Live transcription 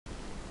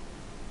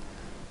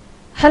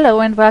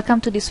Hello and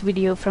welcome to this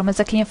video from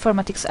Ozeki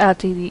Informatics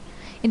Ltd.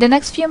 In the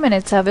next few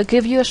minutes I will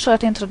give you a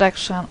short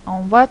introduction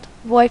on what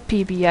VoIP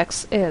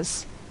PBX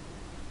is.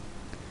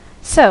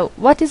 So,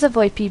 what is a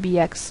VoIP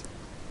PBX?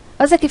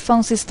 Ozeki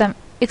Phone System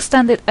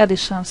Extended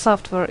Edition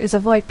software is a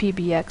VoIP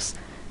PBX.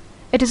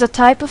 It is a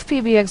type of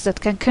PBX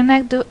that can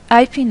connect the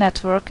IP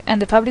network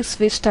and the public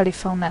switch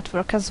telephone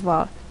network as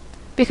well.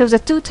 Because the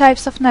two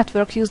types of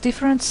network use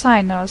different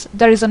signals,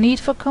 there is a need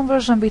for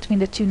conversion between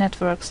the two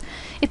networks.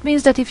 It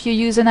means that if you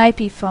use an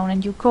IP phone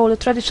and you call a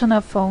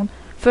traditional phone,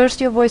 first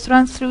your voice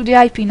runs through the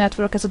IP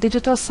network as a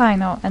digital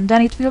signal and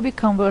then it will be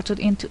converted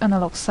into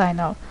analog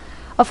signal.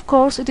 Of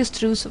course, it is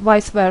true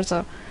vice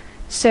versa.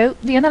 So,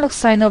 the analog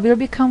signal will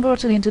be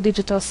converted into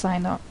digital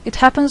signal. It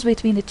happens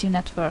between the two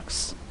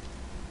networks.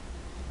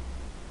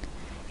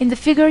 In the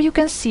figure you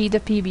can see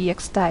the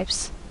PBX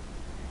types.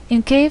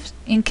 In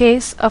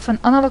case of an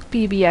analog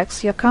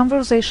PBX, your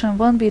conversation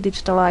won't be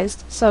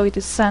digitalized, so it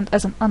is sent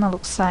as an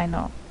analog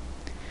signal.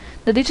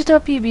 The digital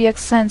PBX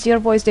sends your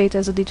voice data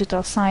as a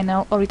digital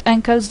signal, or it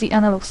encodes the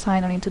analog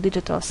signal into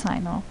digital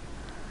signal.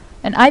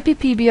 An IP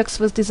PBX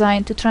was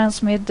designed to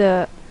transmit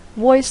the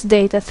voice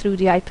data through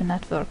the IP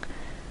network.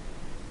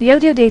 The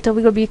audio data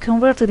will be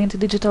converted into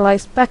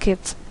digitalized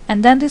packets,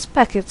 and then these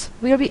packets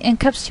will be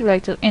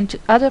encapsulated into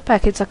other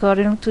packets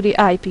according to the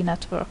IP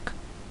network.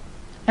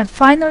 And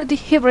finally, the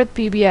hybrid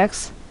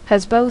PBX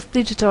has both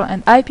digital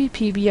and IP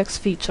PBX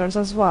features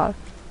as well.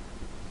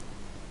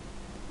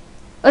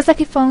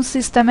 Ozeki Phone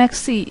System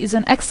XE is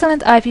an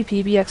excellent IP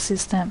PBX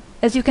system.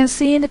 As you can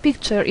see in the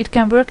picture, it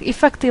can work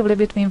effectively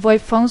between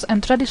VoIP phones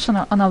and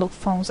traditional analog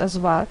phones as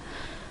well.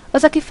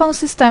 Ozeki Phone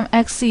System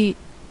XE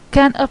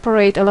can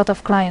operate a lot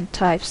of client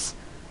types.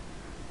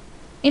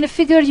 In the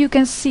figure you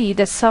can see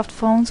that soft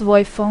phones,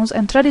 VoIP phones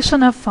and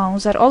traditional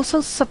phones are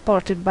also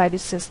supported by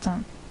this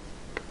system.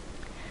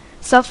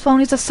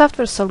 Softphone is a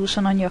software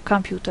solution on your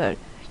computer.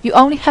 You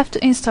only have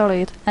to install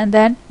it and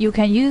then you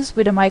can use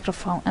with a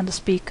microphone and a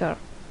speaker.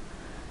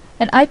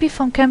 An IP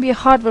phone can be a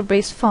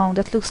hardware-based phone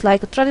that looks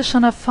like a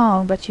traditional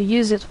phone, but you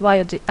use it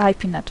via the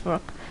IP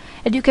network.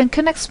 And you can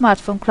connect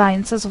smartphone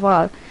clients as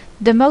well.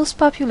 The most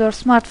popular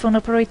smartphone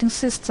operating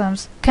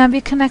systems can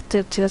be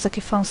connected to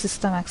Ozeki Phone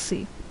System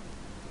XE.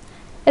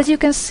 As you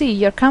can see,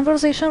 your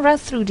conversation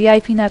runs through the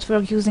IP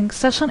network using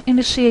Session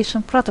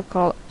Initiation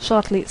Protocol,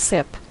 shortly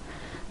SIP.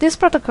 This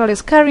protocol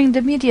is carrying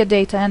the media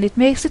data and it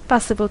makes it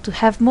possible to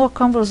have more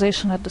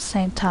conversation at the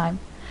same time.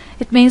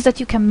 It means that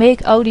you can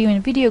make audio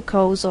and video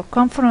calls or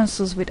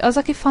conferences with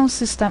Ozeki Phone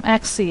System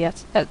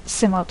XE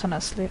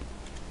simultaneously.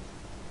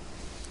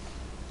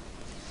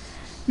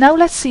 Now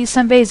let's see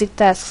some basic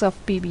tasks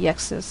of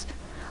PBXs.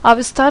 I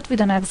will start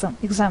with an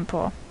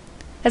example.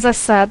 As I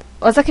said,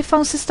 Ozeki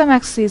Phone System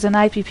XE is an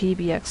IP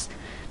PBX.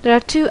 There are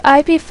two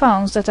IP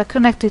phones that are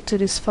connected to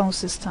this phone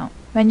system.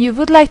 When you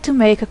would like to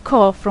make a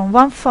call from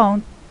one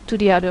phone to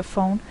the other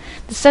phone,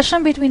 the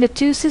session between the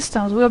two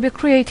systems will be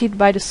created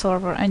by the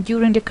server, and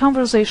during the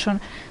conversation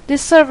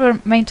this server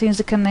maintains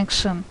the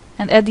connection,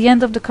 and at the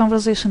end of the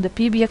conversation the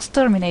PBX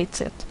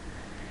terminates it.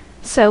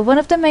 So one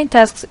of the main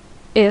tasks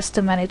is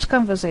to manage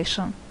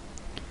conversation.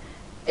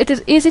 It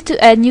is easy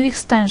to add new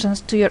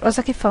extensions to your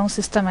Ozeki Phone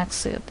System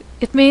XE.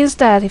 It means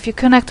that if you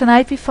connect an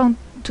IP phone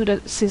to the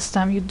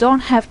system, you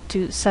don't have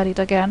to set it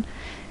again,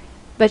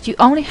 but you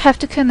only have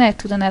to connect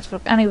to the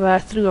network anywhere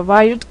through a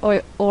wired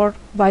or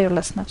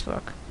wireless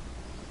network.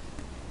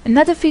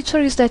 Another feature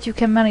is that you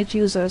can manage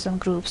users and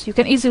groups. You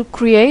can easily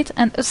create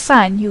and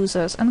assign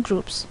users and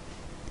groups.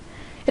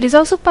 It is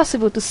also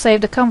possible to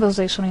save the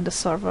conversation in the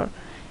server.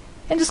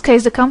 In this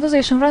case, the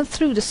conversation runs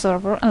through the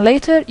server and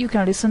later you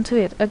can listen to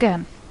it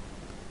again.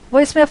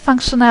 Voicemail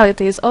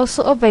functionality is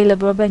also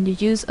available when you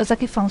use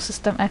Ozeki Phone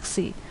System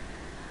XE.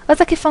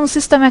 Ozeki Phone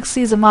System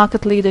XE is a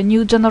market leader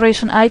new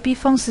generation IP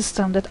phone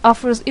system that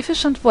offers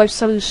efficient VoIP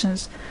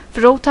solutions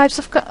for all types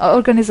of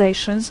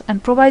organizations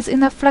and provides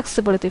enough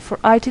flexibility for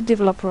IT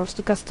developers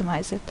to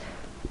customize it.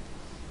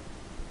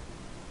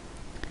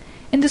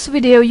 In this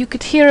video you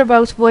could hear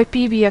about VoIP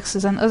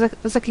PBXs and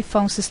Ozeki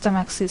Phone System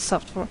XE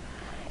software.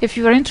 If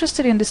you are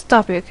interested in this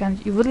topic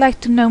and you would like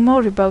to know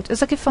more about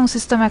Ozeki Phone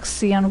System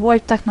XE and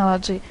VoIP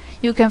technology,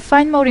 you can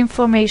find more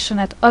information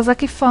at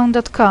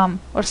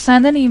ozekiphone.com or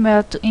send an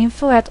email to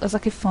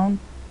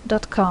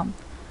info@ozekiphone.com.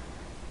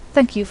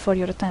 Thank you for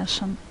your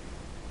attention.